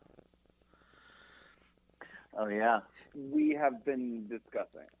home. Oh, yeah. We have been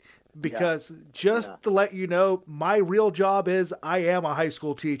discussing. Because to let you know, my real job is I am a high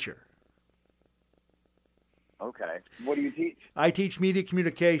school teacher. Okay. What do you teach? I teach media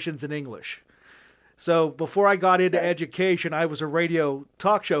communications and English. So before I got into education, I was a radio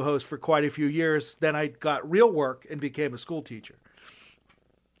talk show host for quite a few years. Then I got real work and became a school teacher.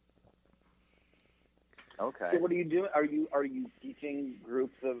 Okay. So what are you doing? Are you teaching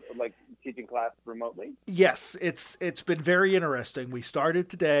groups of teaching class remotely? Yes, it's been very interesting. We started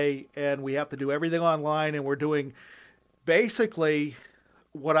today, and we have to do everything online, and we're doing basically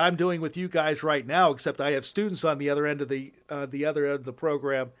what I'm doing with you guys right now, except I have students on the other end of the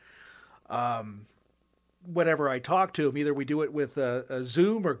program. Whenever I talk to them, either we do it with a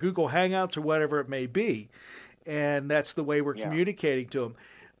Zoom or Google Hangouts or whatever it may be, and that's the way we're communicating to them.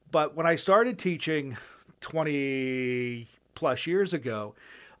 But when I started teaching 20 plus years ago,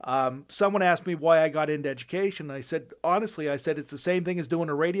 someone asked me why I got into education. I said, honestly, it's the same thing as doing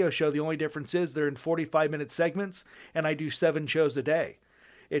a radio show. The only difference is they're in 45-minute segments, and I do 7 shows a day.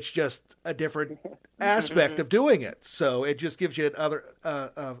 It's just a different aspect of doing it. So it just gives you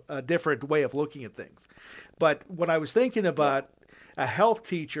a different way of looking at things. But when I was thinking about a health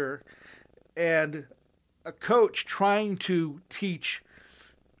teacher and a coach trying to teach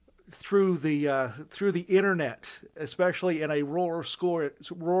through the internet, especially in a rural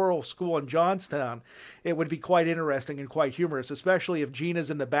school in Johnstown, it would be quite interesting and quite humorous, especially if Gina's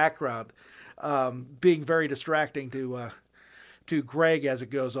in the background, being very distracting to Greg as it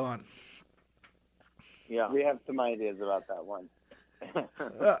goes on. Yeah, we have some ideas about that one.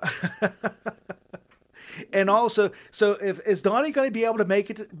 And also, so is Donnie going to be able to make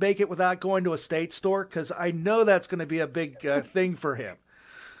it without going to a state store? Because I know that's going to be a big thing for him.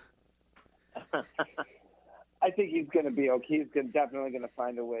 I think he's going to be okay. He's definitely going to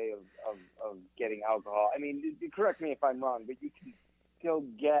find a way of getting alcohol. I mean, correct me if I'm wrong, but you can still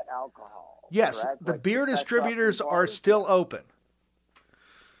get alcohol. Yes, correct? the beer distributors are still open.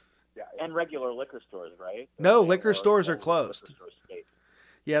 Yeah, and regular liquor stores, right? No, liquor stores are closed.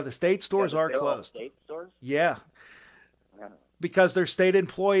 Yeah, the state stores are they're all closed. State stores? Yeah, Yeah. because they're state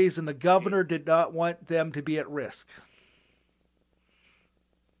employees and the governor did not want them to be at risk.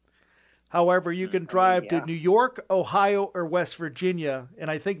 However, you can drive to New York, Ohio, or West Virginia,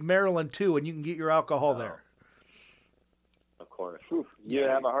 and I think Maryland too, and you can get your alcohol there. Of course. You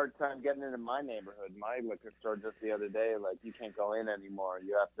have a hard time getting into my neighborhood. My liquor store just the other day, like, you can't go in anymore.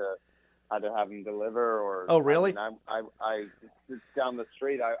 You have to either have them deliver or... Oh, really? I it's down the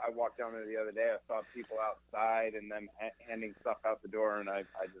street. I walked down there the other day. I saw people outside and them handing stuff out the door, and I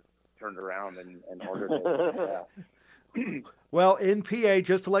just turned around and ordered it. Yeah. Well, in PA,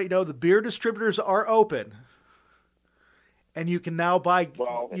 just to let you know, the beer distributors are open, and you can now buy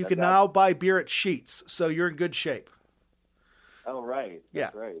now buy beer at Sheetz, so you're in good shape. Oh, right. Yeah.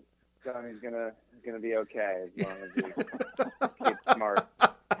 That's right. Johnny's gonna be okay as long as he keeps smart.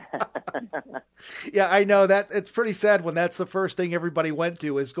 Yeah, I know that it's pretty sad when that's the first thing everybody went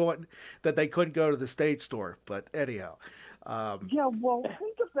to is going that they couldn't go to the state store. But anyhow. Yeah, well,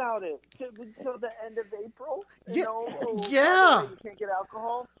 think about it. Until the end of April, yeah. You can't get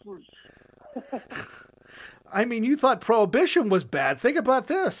alcohol. I mean, you thought Prohibition was bad. Think about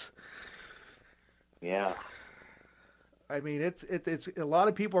this. Yeah. I mean, it's a lot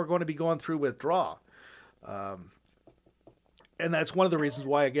of people are going to be going through withdrawal. And that's one of the reasons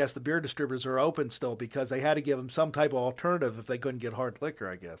why I guess the beer distributors are open still, because they had to give them some type of alternative if they couldn't get hard liquor,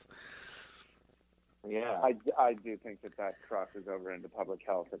 I guess. Yeah, I do think that crosses over into public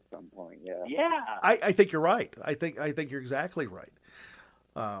health at some point. Yeah. Yeah. I think you're right. I think you're exactly right.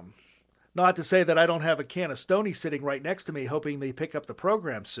 Not to say that I don't have a can of Stoney sitting right next to me, hoping they pick up the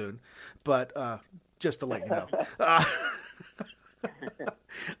program soon, but just to let you know.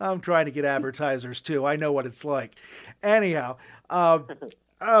 I'm trying to get advertisers too. I know what it's like. Anyhow,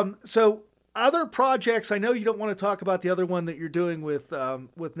 so other projects. I know you don't want to talk about the other one that you're doing with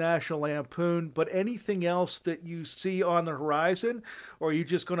National Lampoon, but anything else that you see on the horizon, or are you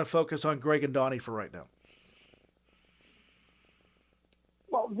just going to focus on Greg and Donnie for right now?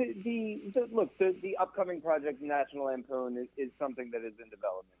 Well, the upcoming project National Lampoon is something that is in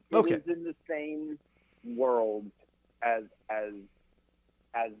development. It is in the same world as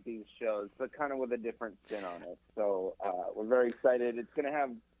these shows, but kind of with a different spin on it. So we're very excited. It's going to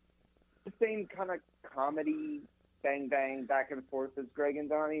have the same kind of comedy, bang bang, back and forth as Greg and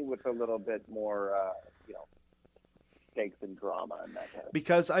Donnie, with a little bit more, stakes and drama and that kind of.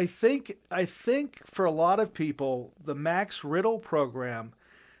 Because I think for a lot of people, the Max Riddle program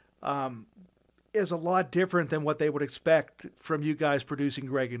is a lot different than what they would expect from you guys producing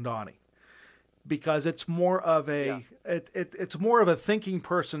Greg and Donnie. Because it's more of it's more of a thinking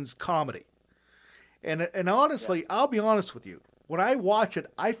person's comedy, and honestly, I'll be honest with you. When I watch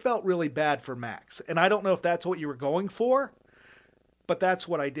it, I felt really bad for Max, and I don't know if that's what you were going for, but that's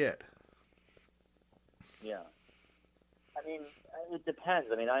what I did. Yeah, I mean, it depends.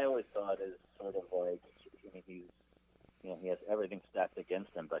 I mean, I always thought as sort of like, I mean, he has everything stacked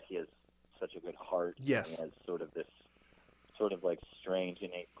against him, but he has such a good heart. Yes, and he has sort of this. Sort of like strange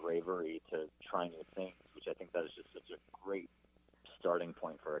innate bravery to try new things, which I think that is just such a great starting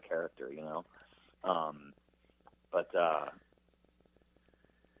point for a character, you know. But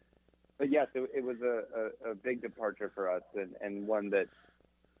yes, it was a big departure for us, and one that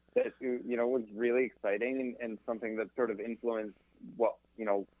was really exciting and something that sort of influenced what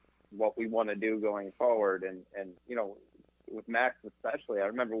we want to do going forward, and with Max especially. I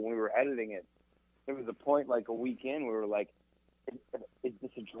remember when we were editing it, there was a point like a week in, we were like, is this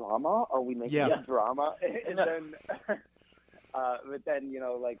a drama? Are we making a drama? And then, but then,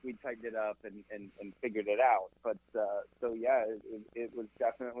 we tightened it up and figured it out. But, it was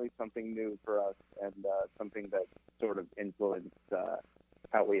definitely something new for us, and something that sort of influenced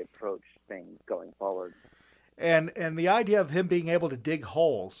how we approach things going forward. And the idea of him being able to dig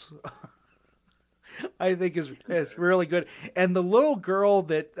holes, I think is really good. And the little girl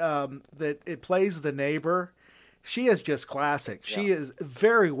that it plays the neighbor, she is just classic. Yeah. She is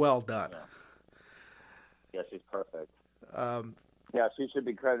very well done. Yeah, she's perfect. She should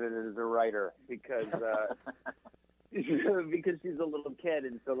be credited as a writer because because she's a little kid,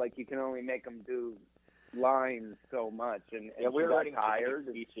 and so you can only make them do lines so much. And we were writing tired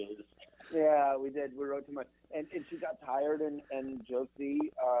speeches. Yeah, we did. We wrote too much, and she got tired. And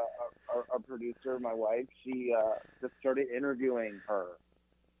Josie, our producer, my wife, she just started interviewing her.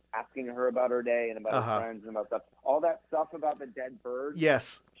 Asking her about her day and about her friends and about stuff. All that stuff about the dead bird.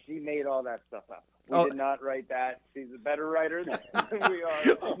 Yes. she made all that stuff up. We did not write that. She's a better writer than we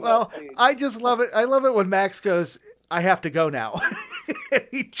are. Well, I just love it. I love it when Max goes, "I have to go now." And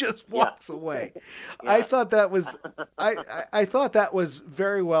he just walks away. Yeah. I thought that was I thought that was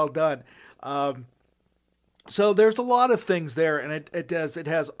very well done. So there's a lot of things there, and it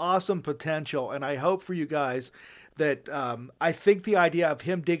has awesome potential. And I hope for you guys that I think the idea of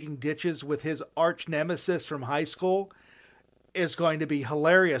him digging ditches with his arch nemesis from high school is going to be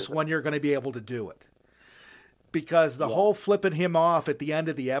hilarious when you're going to be able to do it. Because the whole flipping him off at the end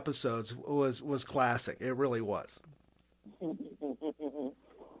of the episodes was classic. It really was. Yeah,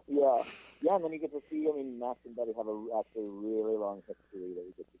 and then you get to see. I mean, Max and Betty have actually really long history that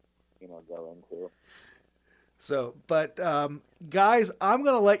you get to go into. So, but guys, I'm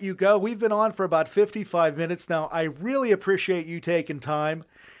going to let you go. We've been on for about 55 minutes now. I really appreciate you taking time.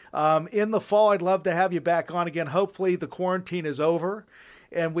 In the fall, I'd love to have you back on again. Hopefully the quarantine is over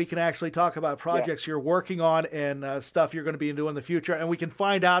and we can actually talk about projects you're working on and stuff you're going to be doing in the future. And we can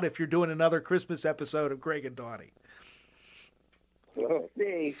find out if you're doing another Christmas episode of Greg and Donnie. We'll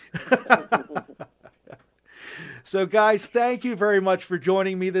see. So, guys, thank you very much for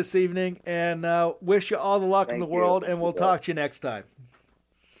joining me this evening, and wish you all the luck in the world, and we'll talk to you next time.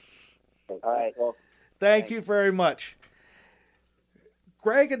 All right. Well, thank you very much.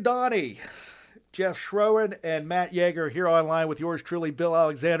 Greg and Donnie, Jeff Schroen and Matt Yeager here online with yours truly, Bill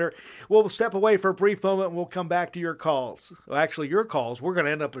Alexander. We'll step away for a brief moment, and we'll come back to your calls. Well, actually, your calls. We're going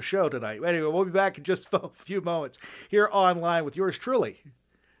to end up a show tonight. Anyway, we'll be back in just a few moments here online with yours truly,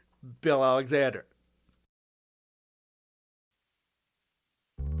 Bill Alexander.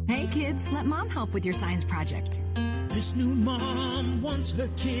 Hey kids, let mom help with your science project. This new mom wants her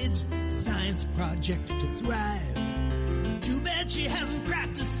kids' science project to thrive. Too bad she hasn't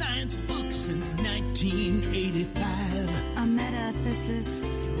cracked a science book since 1985. A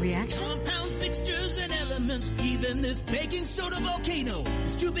metathesis reaction? Compounds, mixtures, and elements. Even this baking soda volcano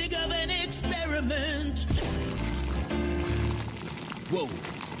is too big of an experiment. Whoa.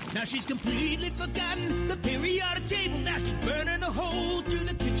 Now she's completely forgotten the periodic table. Now she's burning a hole through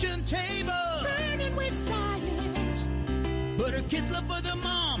the kitchen table. Burning with science. But her kids' love for the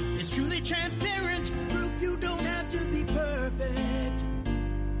mom is truly transparent. Proof you don't have to be perfect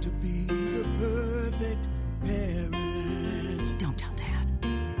to be the perfect parent. Don't tell Dad.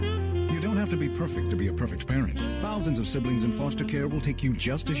 You don't have to be perfect to be a perfect parent. Thousands of siblings in foster care will take you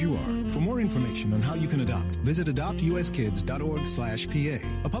just as you are. For more information on how you can adopt, visit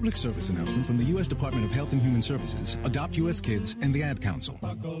adoptuskids.org/PA. A public service announcement from the U.S. Department of Health and Human Services, Adopt U.S. Kids, and the Ad Council.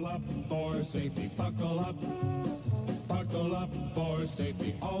 Buckle up for safety, buckle up. Buckle up for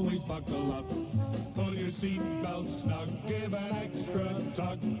safety, always buckle up. Pull your seatbelt snug, give an extra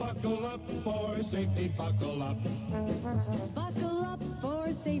tug. Buckle up for safety, buckle up. Buckle up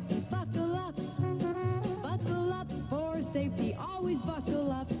for safety, buckle up. Buckle up for safety, always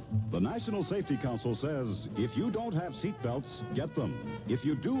buckle up. The National Safety Council says, if you don't have seatbelts, get them. If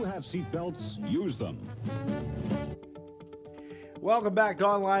you do have seatbelts, use them. Welcome back to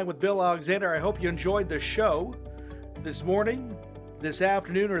Online with Bill Alexander. I hope you enjoyed the show this morning, this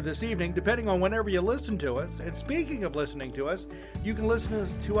afternoon, or this evening, depending on whenever you listen to us. And speaking of listening to us, you can listen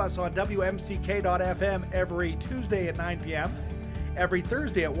to us on WMCK.FM every Tuesday at 9 p.m., every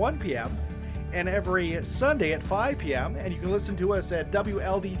Thursday at 1 p.m., and every Sunday at 5 p.m. And you can listen to us at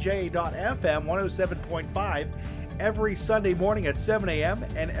WLDJ.FM 107.5 every Sunday morning at 7 a.m.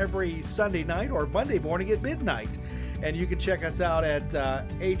 and every Sunday night or Monday morning at midnight. And you can check us out at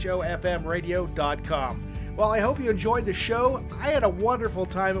HOFMradio.com. Well, I hope you enjoyed the show. I had a wonderful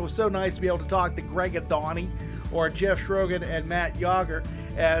time. It was so nice to be able to talk to Greg and Donnie, or Jeff Schroen and Matt Yeager,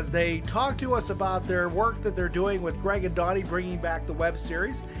 as they talk to us about their work that they're doing with Greg and Donnie, bringing back the web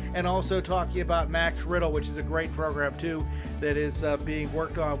series, and also talking about Max Riddle, which is a great program, too, that is being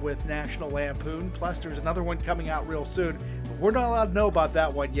worked on with National Lampoon. Plus, there's another one coming out real soon. But we're not allowed to know about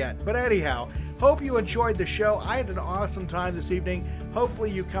that one yet. But anyhow, hope you enjoyed the show. I had an awesome time this evening.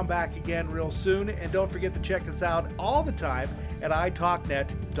 Hopefully you come back again real soon. And don't forget to check us out all the time at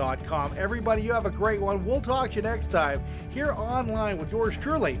italknet.com. Everybody, you have a great one. We'll talk to you next time here online with yours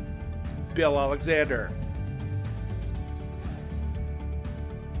truly, Bill Alexander.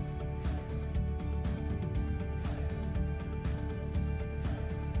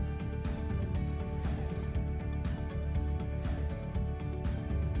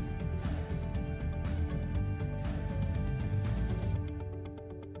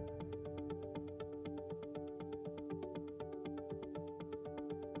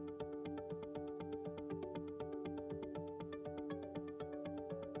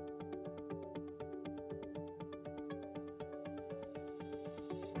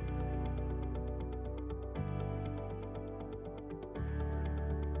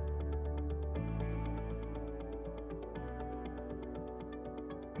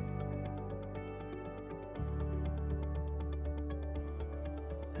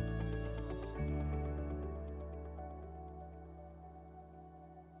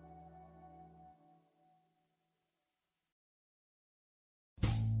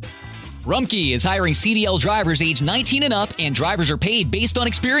 Rumpke is hiring CDL drivers age 19 and up, and drivers are paid based on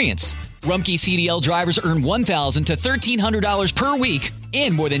experience. Rumpke CDL drivers earn $1,000 to $1,300 per week,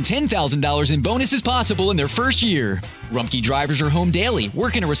 and more than $10,000 in bonuses possible in their first year. Rumpke drivers are home daily,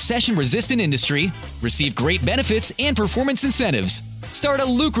 work in a recession-resistant industry, receive great benefits and performance incentives. Start a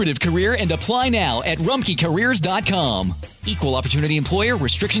lucrative career and apply now at RumpkeCareers.com. Equal opportunity employer.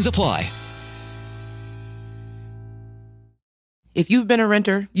 Restrictions apply. If you've been a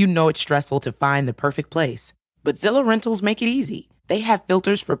renter, you know it's stressful to find the perfect place. But Zillow Rentals make it easy. They have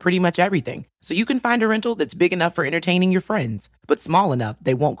filters for pretty much everything, so you can find a rental that's big enough for entertaining your friends, but small enough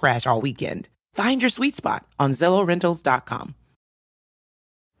they won't crash all weekend. Find your sweet spot on ZillowRentals.com.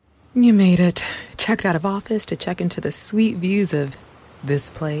 You made it. Checked out of office to check into the sweet views of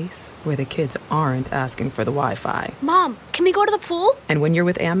this place where the kids aren't asking for the Wi-Fi. Mom, can we go to the pool? And when you're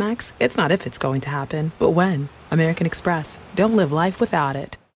with Amex, it's not if it's going to happen, but when. American Express. Don't live life without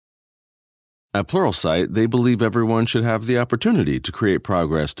it. At Pluralsight, they believe everyone should have the opportunity to create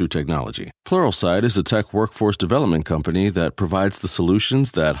progress through technology. Pluralsight is a tech workforce development company that provides the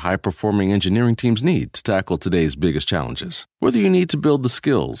solutions that high-performing engineering teams need to tackle today's biggest challenges. Whether you need to build the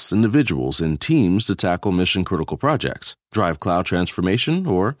skills, individuals, and teams to tackle mission-critical projects, drive cloud transformation,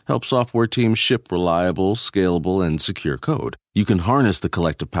 or help software teams ship reliable, scalable, and secure code, you can harness the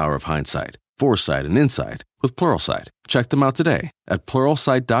collective power of hindsight, foresight, and insight with Pluralsight. Check them out today at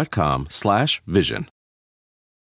pluralsight.com/vision.